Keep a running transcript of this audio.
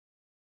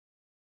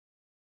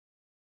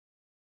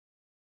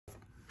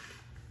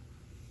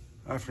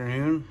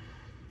Afternoon,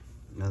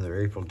 another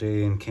April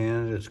day in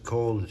Canada. It's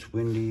cold, it's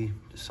windy,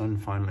 the sun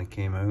finally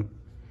came out.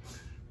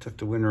 Took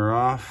the winter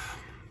off,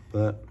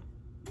 but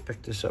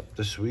picked this up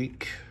this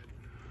week.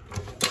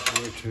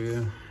 Show it to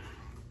you.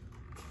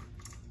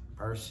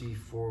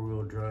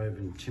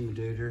 RC4WD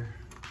Intimidator,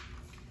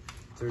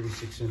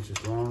 36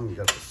 inches long. We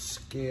got the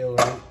scale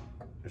out.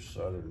 Just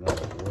thought I'd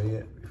not weigh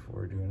it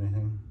before I do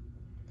anything.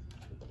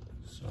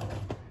 So,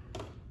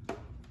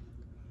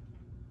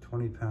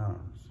 20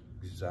 pounds,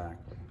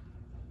 exactly.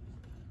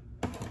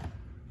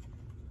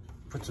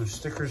 Put some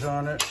stickers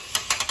on it,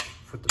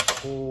 put the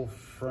full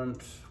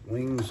front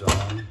wings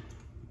on,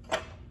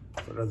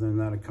 but other than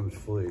that, it comes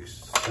fully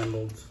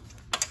assembled.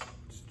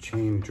 It's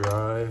chain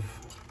drive,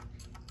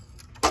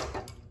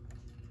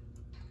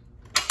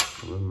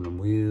 aluminum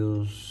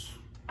wheels.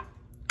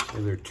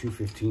 They're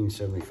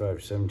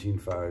 215/75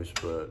 17.5s,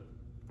 but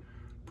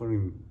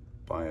putting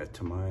by a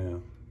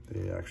Tamiya,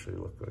 they actually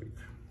look like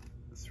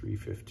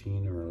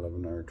 315 or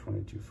 11R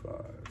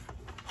 22.5.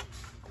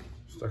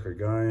 Stuck a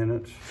guy in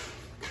it.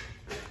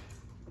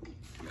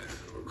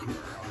 Come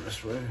around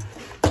this way.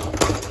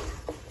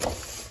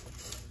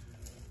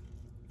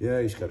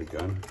 Yeah, he's got a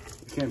gun.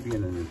 You can't be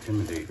in an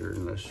Intimidator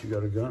unless you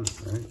got a gun,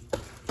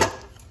 right?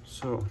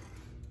 So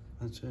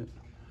that's it.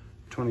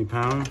 20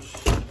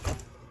 pounds.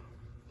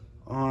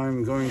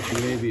 I'm going to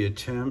maybe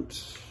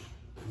attempt,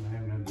 I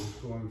haven't had this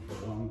going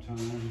for a long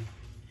time,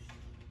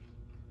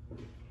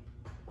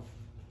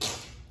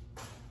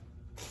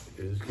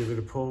 is give it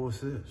a pull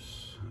with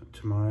this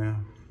Tamiya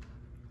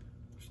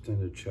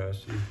extended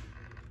chassis.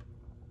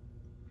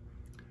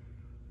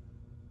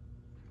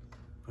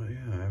 But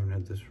yeah, I haven't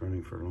had this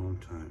running for a long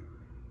time.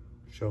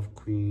 Shelf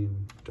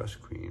queen, dust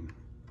queen.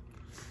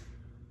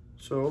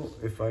 So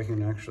if I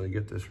can actually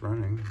get this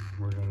running,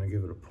 we're gonna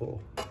give it a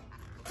pull.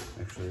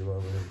 Actually, while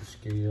we have the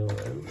scale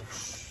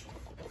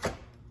out,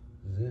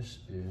 this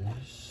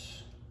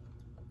is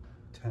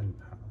 10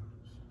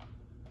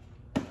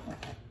 pounds.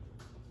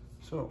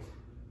 So,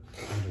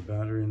 put a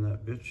battery in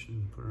that bitch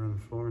and put her on the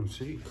floor and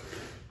see.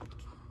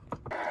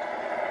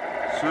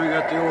 So I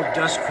got the old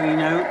dust queen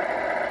out.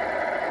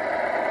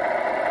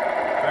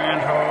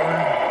 Grand hauler.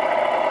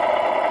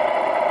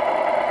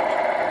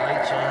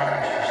 Lights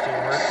on, she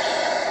still works.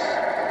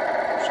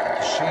 She's got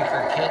the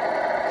shaker kit,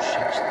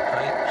 shakes the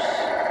pipes.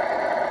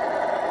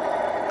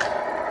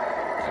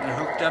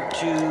 Hooked up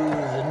to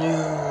the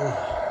new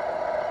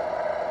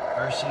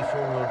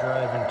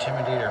RC4WD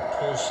Intimidator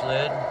pull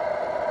sled.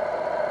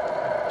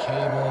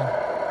 Cable.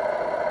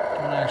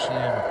 Don't actually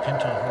have a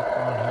pinto hook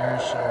on here,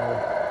 so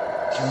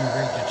Jimmy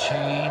rigged the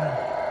chain.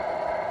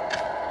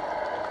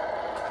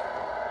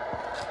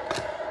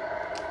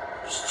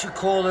 It's too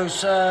cold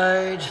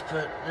outside,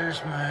 but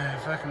there's my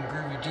fucking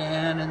groovy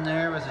Dan in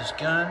there with his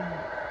gun,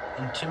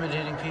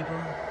 intimidating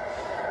people.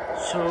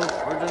 So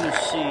we're gonna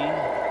see.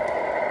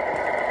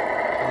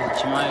 The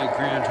Tamiya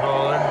Grand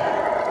Hauler,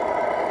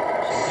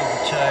 some big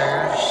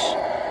tires,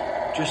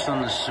 just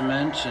on the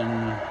cement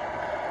and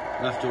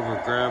leftover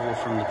gravel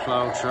from the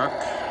plow truck,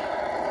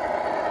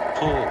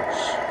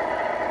 poles.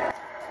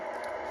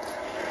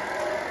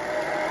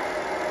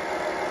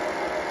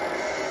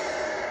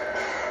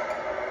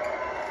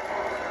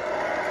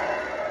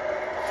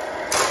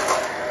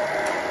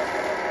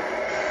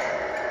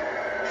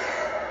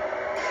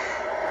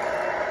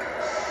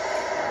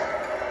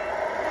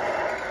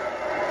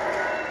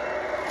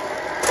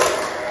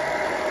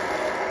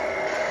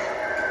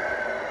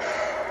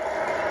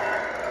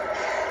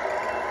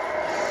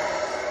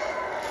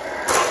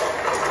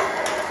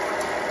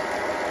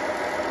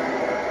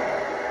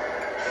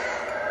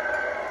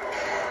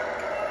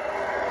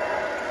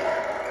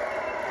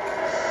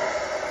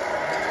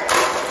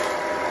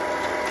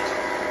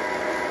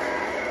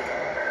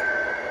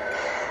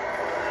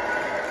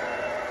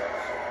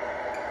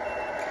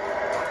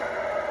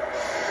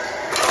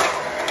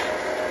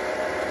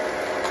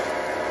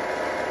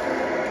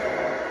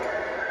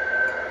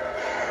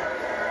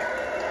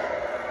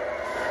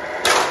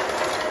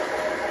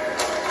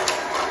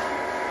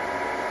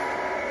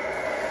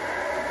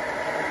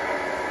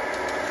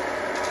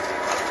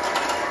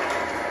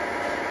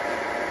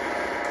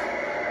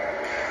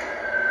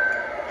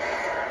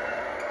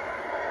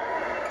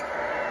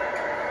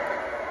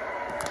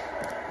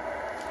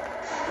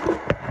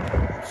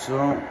 So,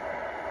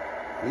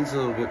 needs a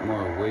little bit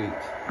more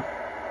weight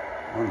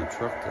on the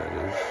truck, that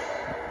is.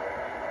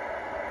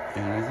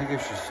 And I think I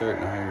should start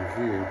in higher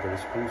gear, but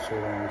it's been so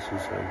long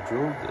since I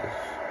drove this,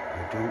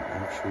 I don't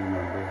actually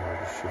remember how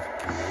to shift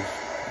gears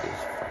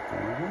this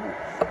fucking remote.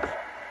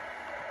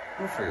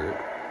 We'll figure it.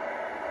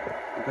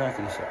 Be back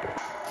in a second.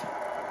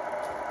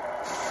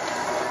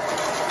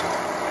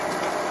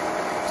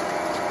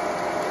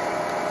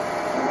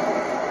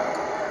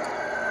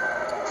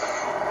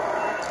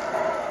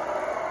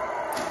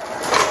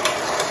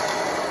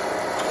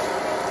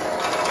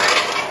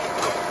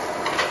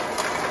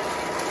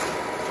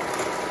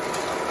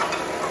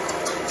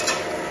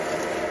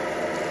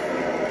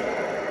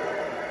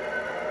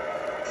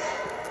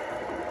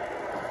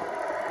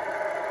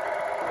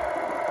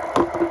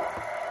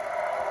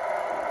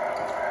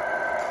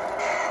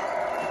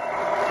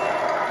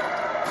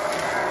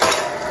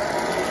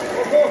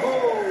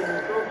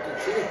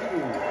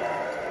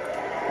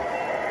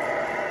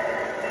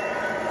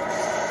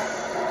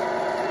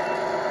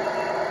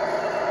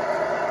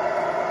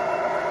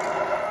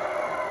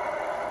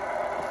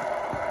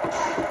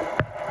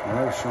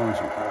 was showing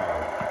some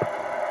power.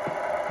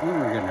 I think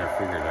we're getting her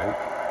figured out.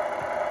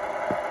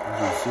 You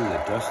can see the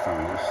dust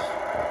on this.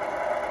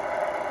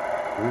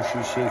 Oh,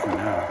 she's shaking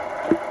now.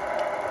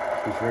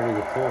 She's ready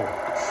to pull.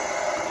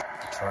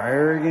 Try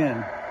her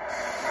again.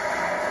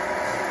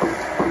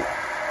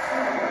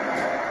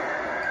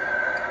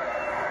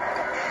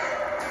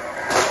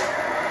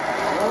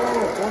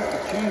 Oh, broke the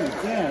chain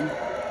again.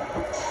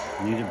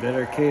 Need a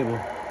better cable.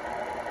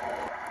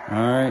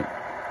 Alright,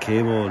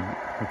 cable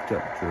hooked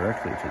up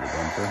directly to the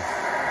bumper.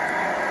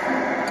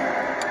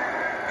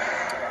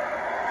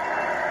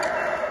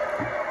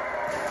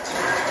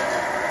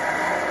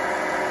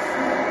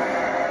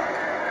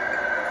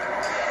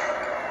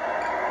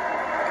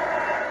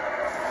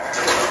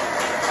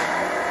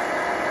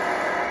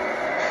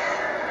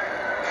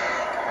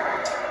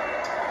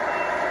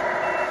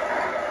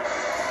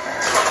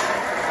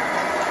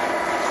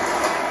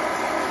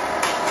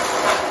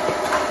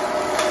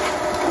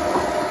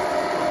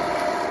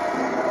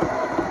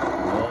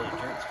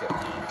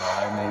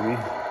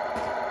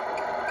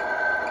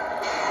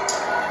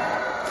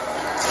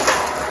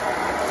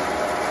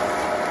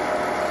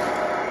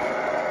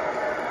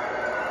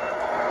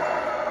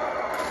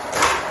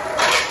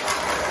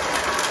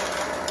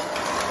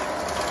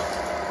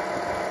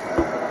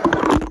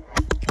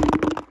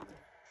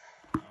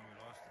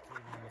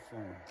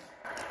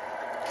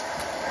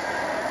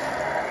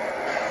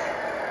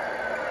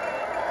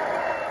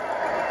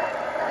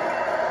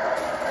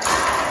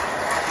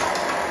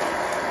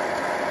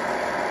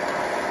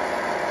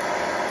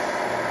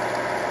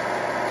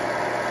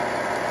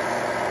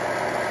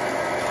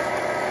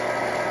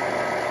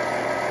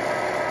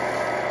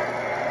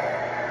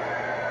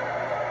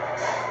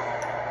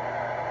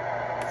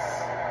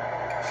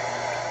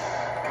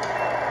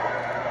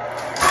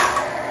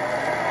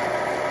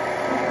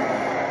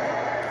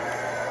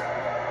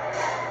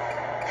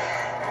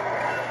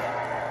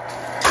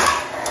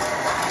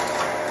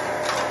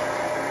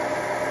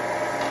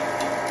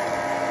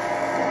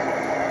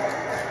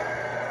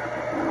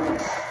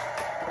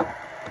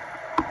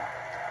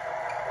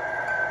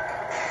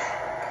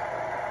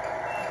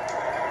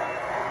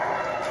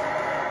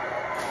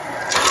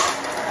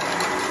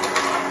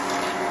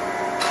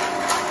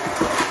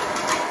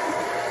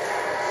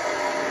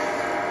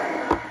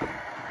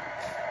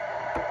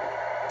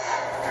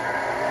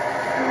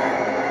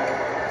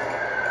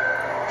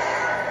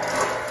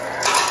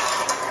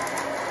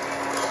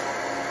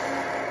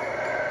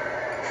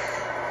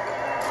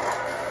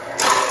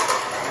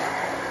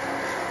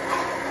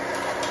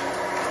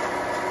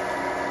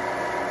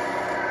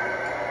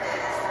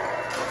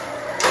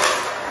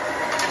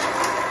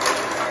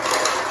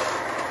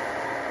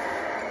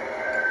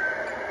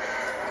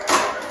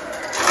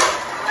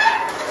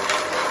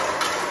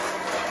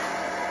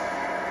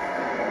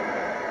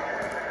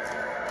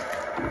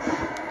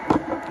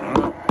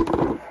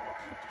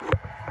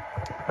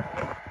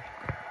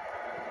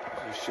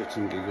 Shitz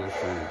and Giggles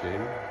from the day.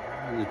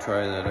 Let me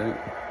try that out.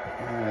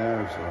 Yeah, that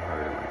was a little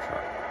hard on my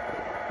truck.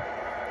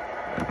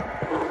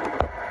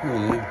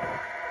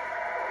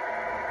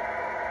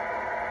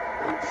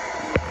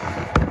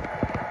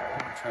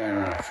 I'm trying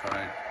to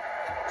drive.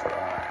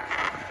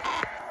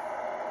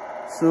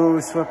 So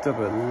we swept up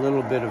a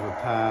little bit of a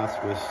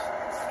path with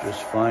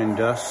just fine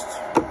dust.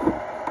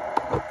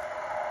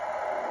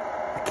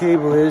 The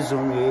cable is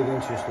only 8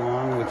 inches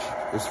long, which,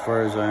 as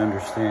far as I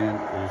understand,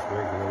 is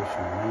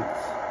regulation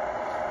length.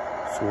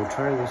 So we'll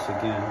try this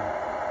again.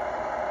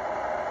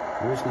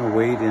 There's no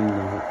weight in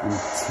the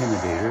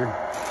Intimidator.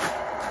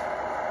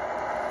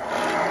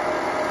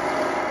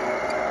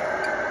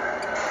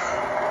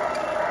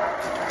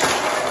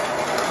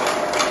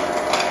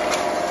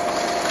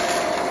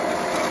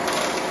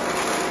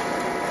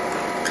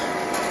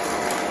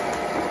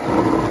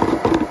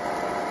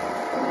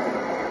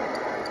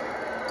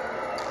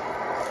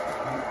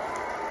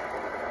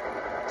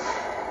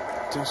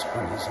 Dust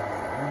bunnies on the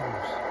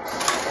rims.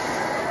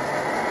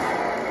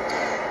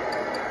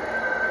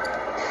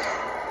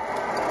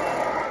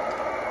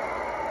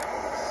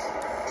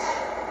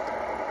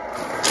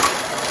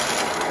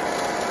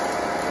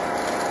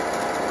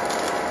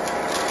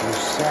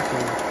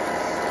 Second,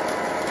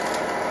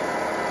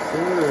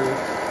 third,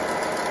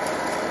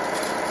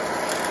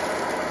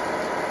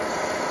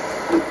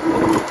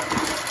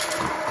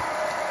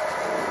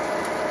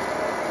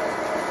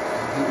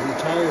 the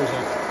tires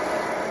up.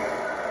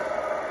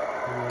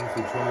 I don't know if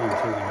you try and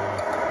take them off.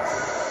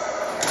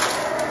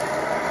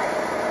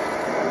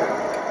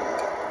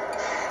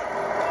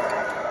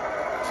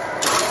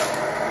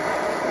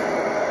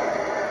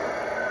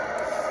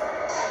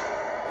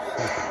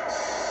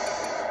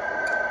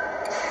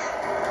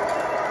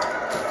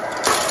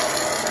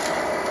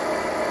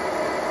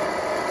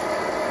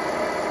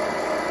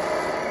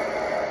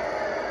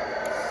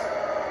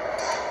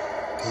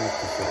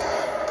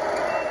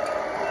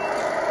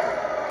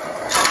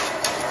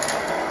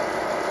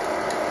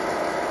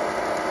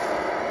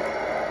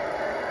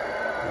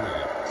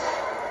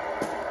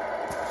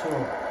 So, you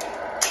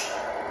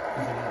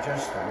can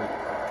adjust the weight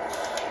box.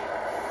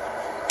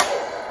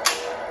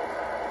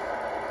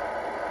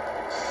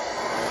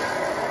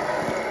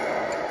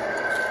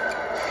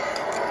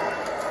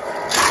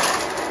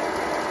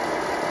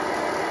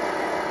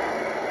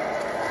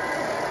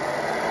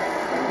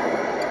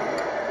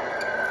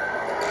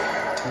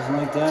 Doesn't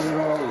like that at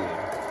all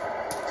either.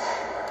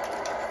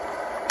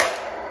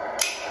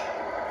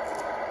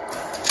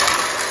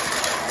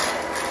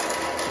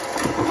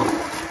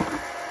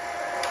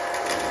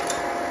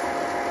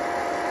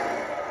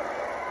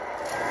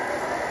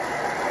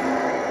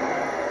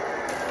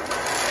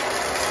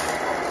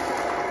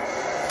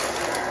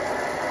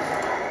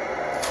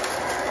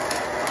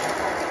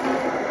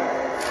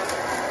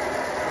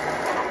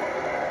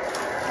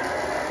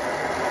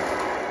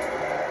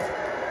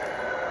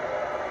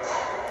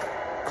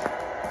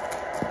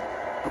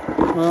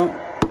 Well,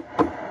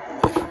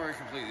 before I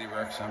completely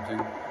wreck something,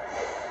 I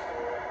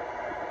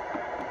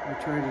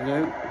tried it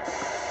out.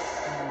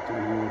 I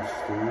don't know what it's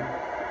doing.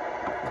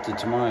 With the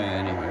Tamiya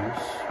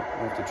anyways.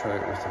 I'll have to try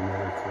it with the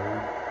motor car.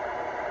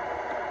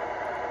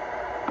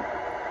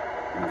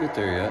 I didn't get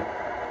there yet.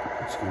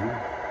 It's good.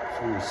 It's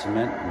only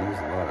cement and there's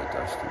a lot of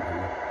dust in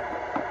here.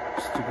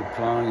 Stupid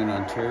plowing in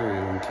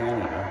Ontario and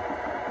Canada.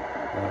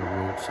 A lot of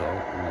road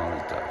salt and a lot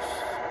of dust.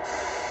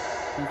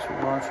 Thanks for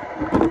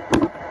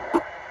watching.